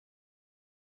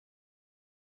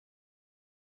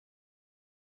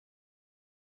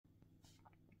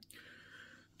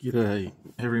G'day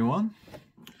everyone.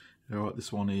 Alright,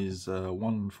 this one is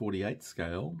 1/48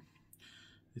 scale.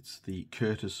 It's the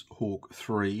Curtis Hawk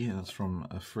 3 and it's from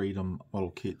a Freedom Model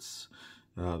Kits.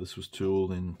 This was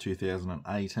tooled in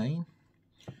 2018.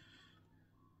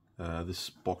 This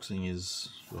boxing is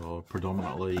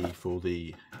predominantly for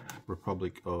the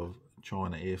Republic of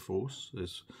China Air Force.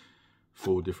 There's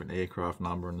 4 different aircraft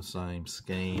number in the same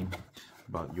scheme,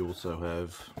 but you also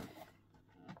have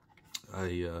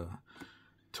a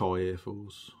Thai Air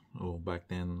Force, or back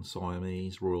then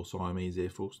Siamese, Royal Siamese Air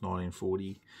Force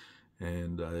 1940,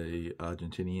 and a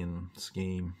Argentinian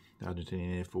scheme,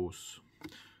 Argentinian Air Force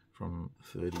from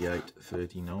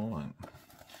 38-39.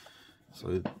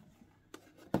 So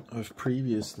I've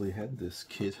previously had this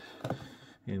kit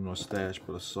in my stash,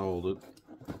 but I sold it.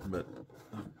 But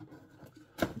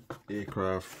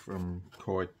aircraft, I'm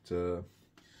quite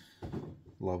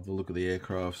love the look of the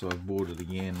aircraft, so I've bought it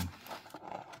again.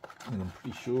 And I'm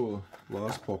pretty sure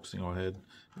last boxing I had,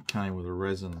 it came with a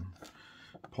resin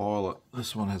pilot.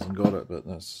 This one hasn't got it, but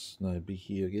that's no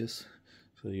biggie, I guess.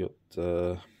 So you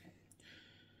got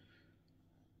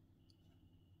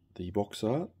the box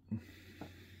art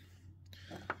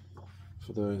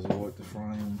for those who like the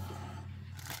frame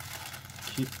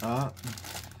kit art.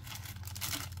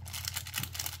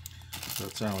 So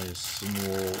it's only a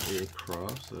small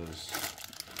aircraft, so there's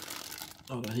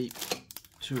not a heap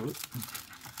to it.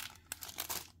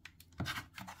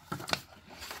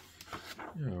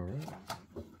 Alright,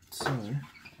 so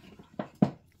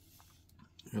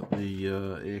got the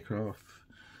aircraft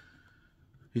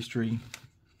history,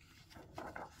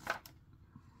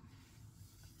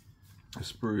 the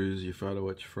sprues, your photo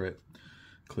etch fret,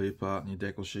 clear part and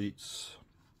your decal sheets,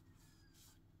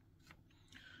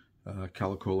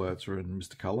 colour callouts are in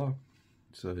Mr. Colour,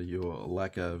 so your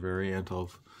lacquer variant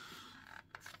of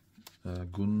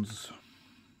guns.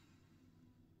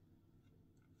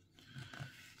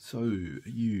 So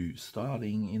you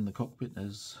starting in the cockpit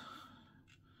as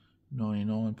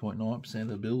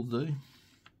 99.9% of builds do.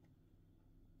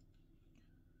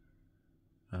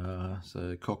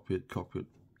 So cockpit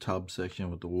tub section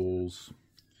with the walls,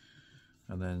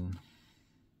 and then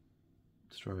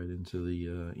straight into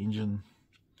the engine,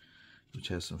 which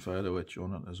has some photo etch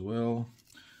on it as well.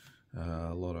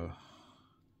 A lot of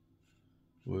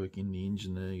work in the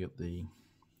engine there. You got the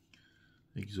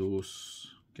exhaust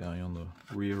going on the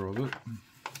rear of it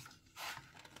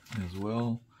as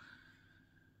well,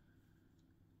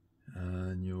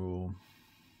 and your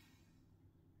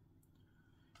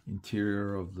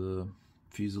interior of the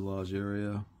fuselage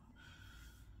area,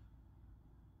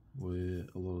 where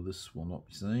a lot of this will not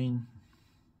be seen,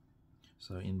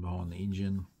 so in behind the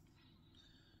engine.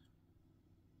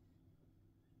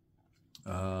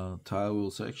 Tail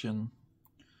wheel section,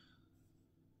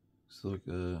 it's like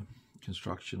a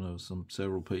construction of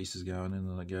several pieces going in,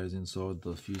 and it goes inside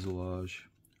the fuselage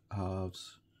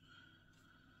halves.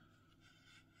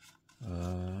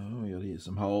 We got here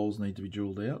some holes need to be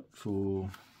drilled out for,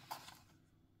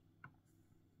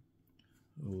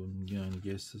 I'm going to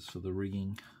guess this for the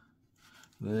rigging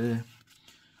there.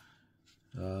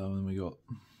 And we got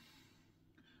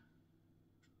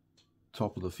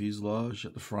top of the fuselage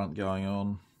at the front going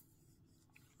on,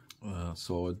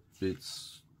 side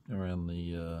bits around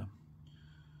the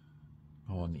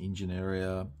on the engine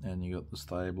area, and you got the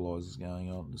stabilizers going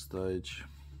on at the stage.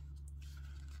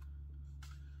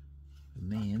 And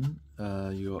then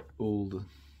you got all the,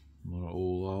 not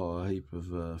all, a heap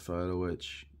of photo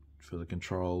etch for the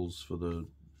controls, for the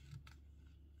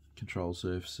control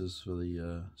surfaces for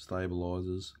the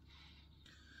stabilizers.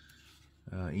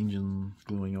 Engine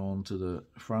gluing on to the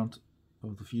front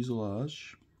of the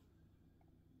fuselage.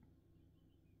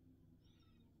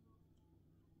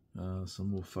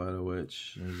 Some more photo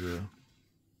etch. There's a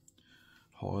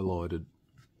highlighted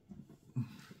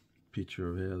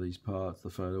picture of how these parts, the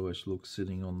photo etch looks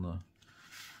sitting on the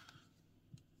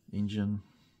engine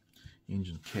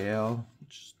cowl,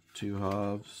 which is 2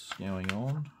 halves going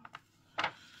on,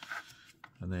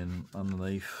 and then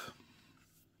underneath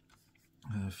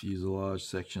fuselage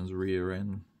sections, rear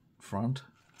and front,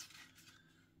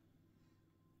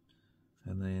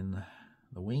 and then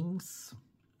the wings.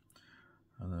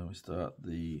 And then we start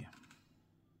the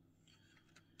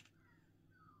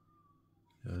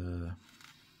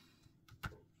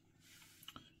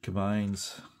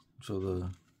cabanes for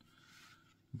the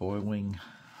boy wing.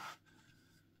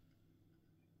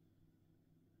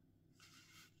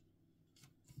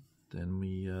 Then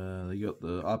we they got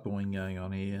the upper wing going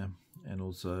on here, and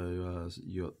also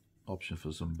you got option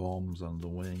for some bombs under the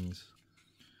wings,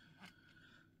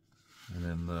 and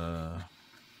then the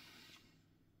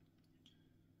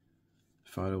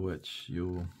photo etch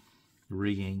your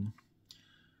rigging.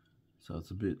 So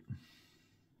it's a bit,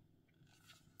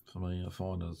 for me, I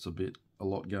find it's a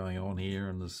lot going on here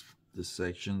in this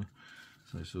section.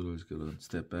 So you sort of just got to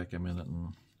step back a minute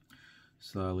and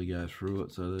slowly go through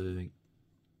it. So they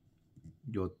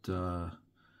got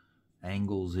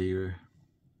angles here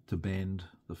to bend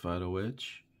the photo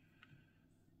etch.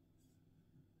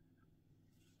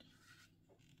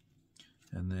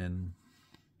 And then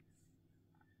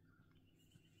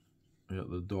we got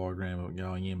the diagram of it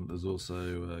going in, but there's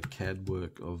also CAD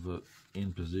work of it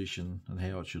in position and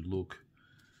how it should look.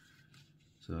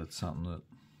 So it's something that,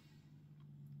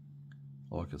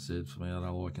 like I said, for me, I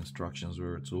don't like instructions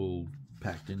where it's all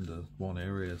packed into one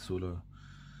area. Sort of,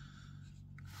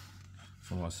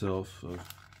 for myself,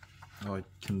 I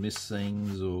can miss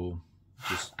things or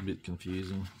just a bit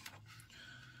confusing.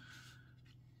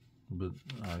 But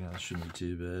it shouldn't be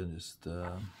too bad, just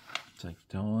take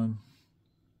your time.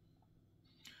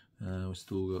 We've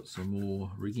still got some more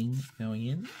rigging going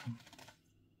in.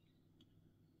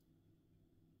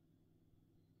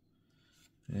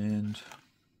 And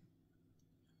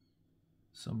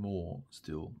some more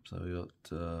still. So we got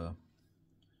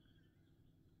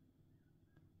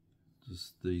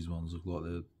just these ones look like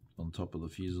they're on top of the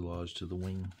fuselage to the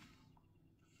wing.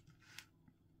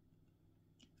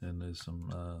 And there's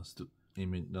some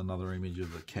another image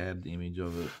of the CAD image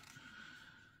of it.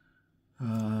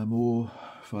 More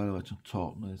photo etch on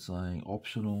top. They're saying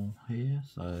optional here.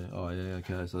 So, oh yeah,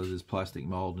 okay. So there's plastic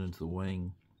molded into the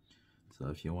wing. So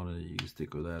if you wanted, you can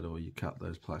stick with that, or you cut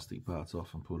those plastic parts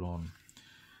off and put on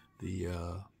the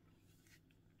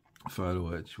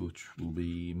photo etch, which will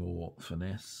be more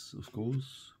finesse, of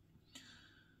course.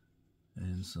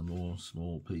 And some more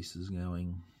small pieces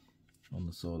going on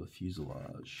the side of the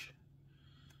fuselage,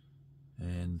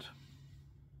 and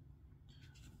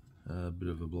a bit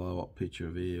of a blow up picture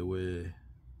of here where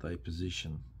they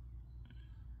position,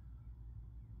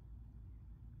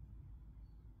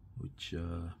 which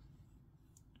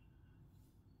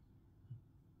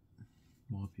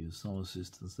might be of some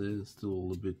assistance there. It's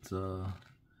still a bit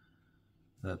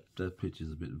that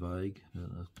picture's a bit vague.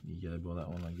 You go by that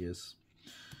one, I guess.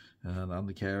 And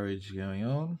undercarriage going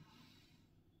on.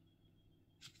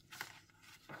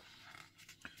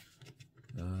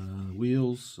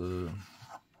 Wheels,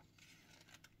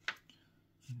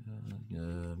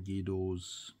 gear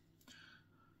doors,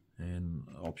 and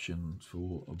options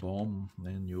for a bomb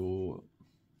and your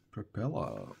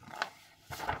propeller.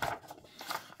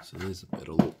 So there's a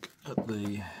better look at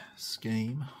the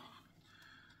scheme.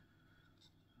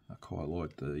 I quite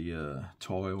like the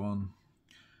Thai one.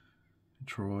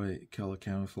 Tri-colour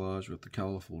camouflage with the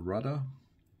colourful rudder.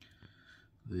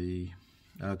 The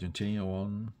Argentina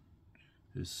one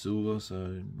is silver,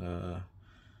 so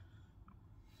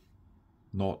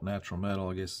not natural metal.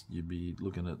 I guess you'd be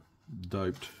looking at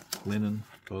doped linen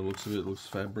by the looks of it. It looks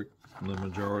fabric, the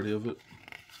majority of it.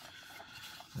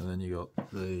 And then you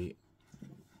got the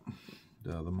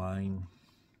main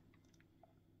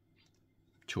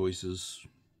choices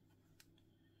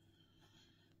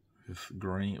with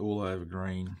green, all over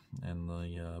green, and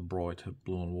the bright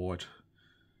blue and white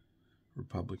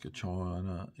Republic of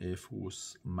China Air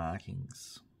Force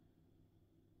markings.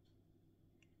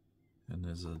 And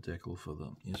there's a decal for the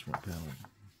instrument panel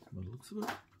by the looks of it.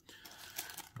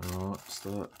 Alright,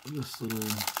 start with this little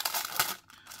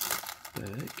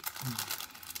bag.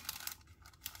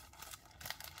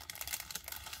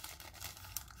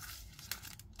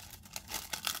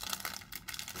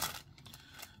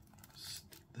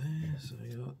 There, so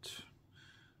you got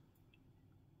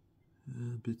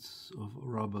bits of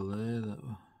rubber there that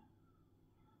will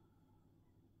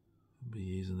be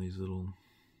using these little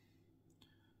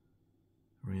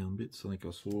round bits. I think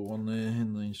I saw one there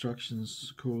in the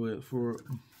instructions call out for it.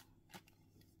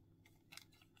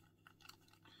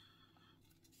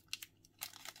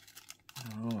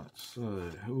 Alright, so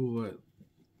all that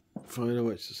photo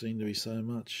etch there seemed to be so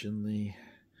much in the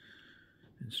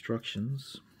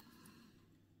instructions.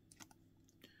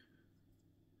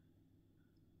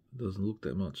 It doesn't look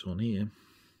that much on here.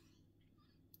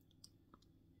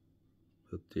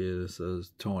 But yeah, there's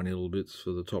those tiny little bits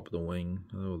for the top of the wing,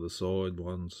 or the side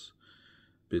ones,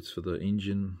 bits for the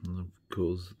engine, and of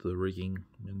course the rigging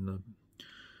and the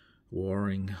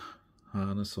wiring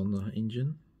harness on the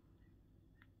engine.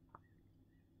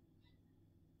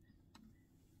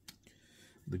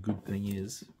 The good thing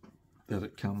is that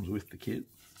it comes with the kit,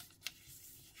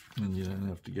 and you don't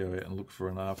have to go out and look for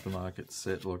an aftermarket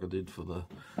set like I did for the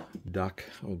duck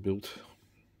I built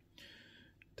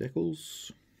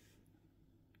decals.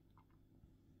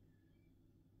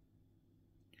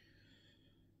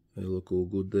 They look all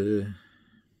good there.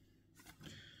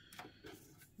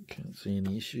 Can't see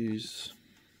any issues.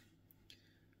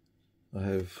 I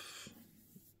have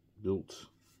built,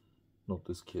 not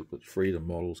this kit, but Freedom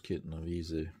Models kit, and I've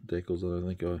used their decals. I don't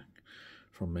think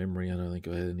from memory, I don't think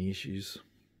I had any issues.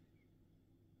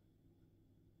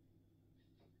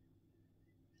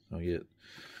 I'll get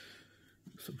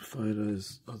some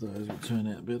photos of those will turn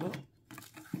out better.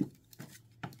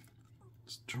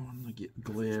 Just trying to get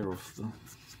glare off the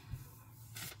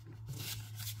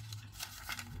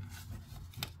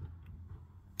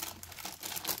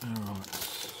Alright,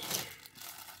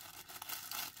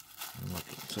 I'm not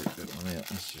going to take that one out,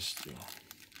 that's just your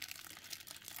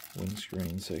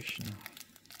windscreen section.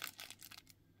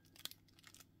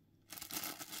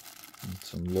 And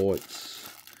some lights.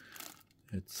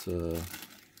 It's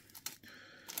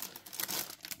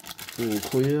full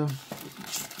clear.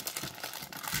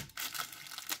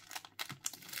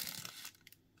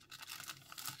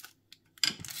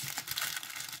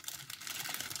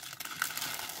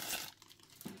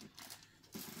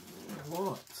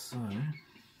 Right, so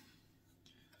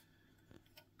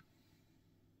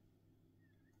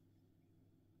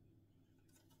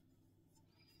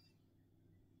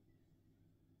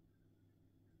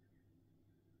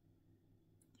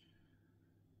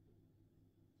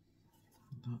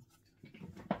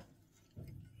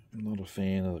I'm not a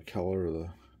fan of the colour of the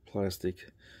plastic,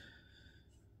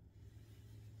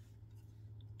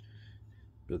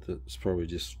 but that's probably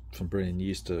just from being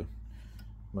used to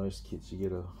most kits. You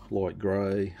get a light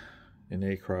grey in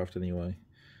aircraft anyway.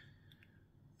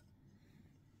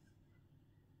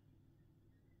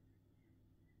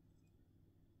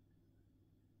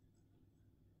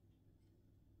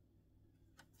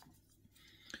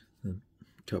 A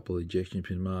couple of ejection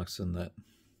pin marks in that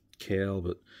cowl,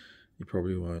 but you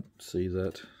probably won't see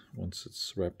that once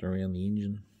it's wrapped around the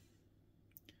engine.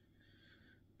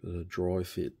 But a dry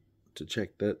fit to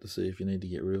check that to see if you need to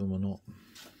get rid of them or not.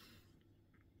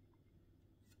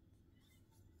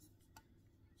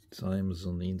 Same as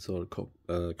on the inside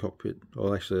of cockpit.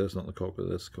 Oh, actually, that's not the cockpit.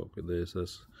 That's the cockpit there. So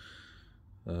that's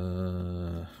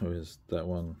where's that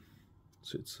one?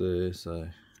 Sits there, so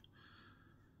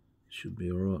should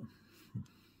be all right.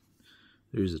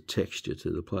 There is a texture to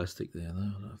the plastic there, though.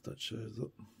 I don't know if that shows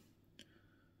up,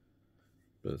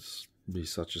 but it's be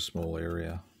such a small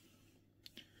area.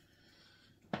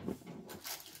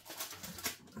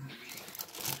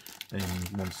 And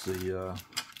once the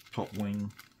top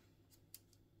wing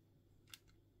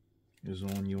is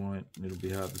on, it'll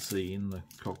be hard to see in the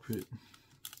cockpit.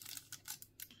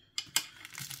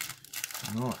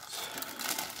 Right.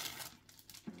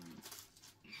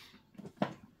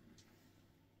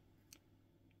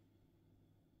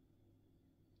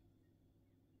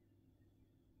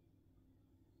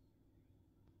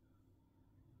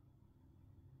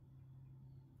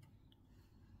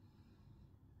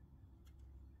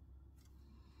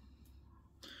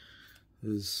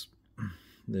 There's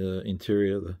the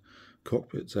interior of the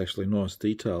cockpit's actually nice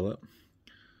detail up.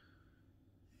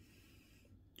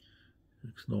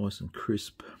 Looks nice and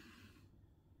crisp.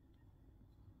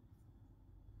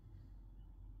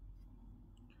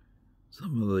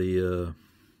 Some of the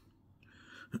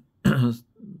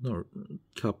not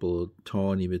a couple of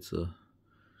tiny bits of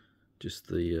just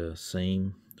the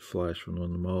seam flash from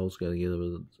when the moulds go together,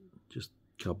 but just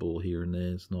a couple here and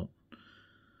there. It's nothing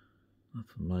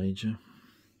major.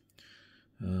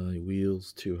 Your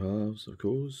wheels, 2 halves, of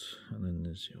course, and then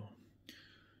there's your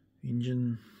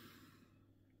engine,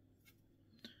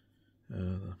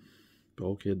 the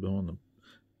bulkhead behind the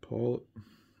pilot.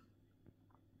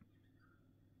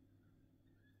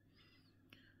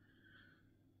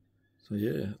 So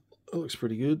yeah, it looks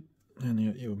pretty good, and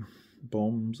you got your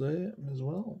bombs there as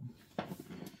well.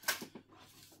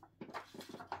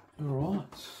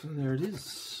 Alright, so there it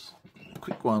is.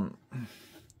 Quick one.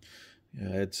 Yeah,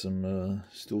 I had some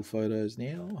still photos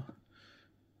now.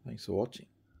 Thanks for watching.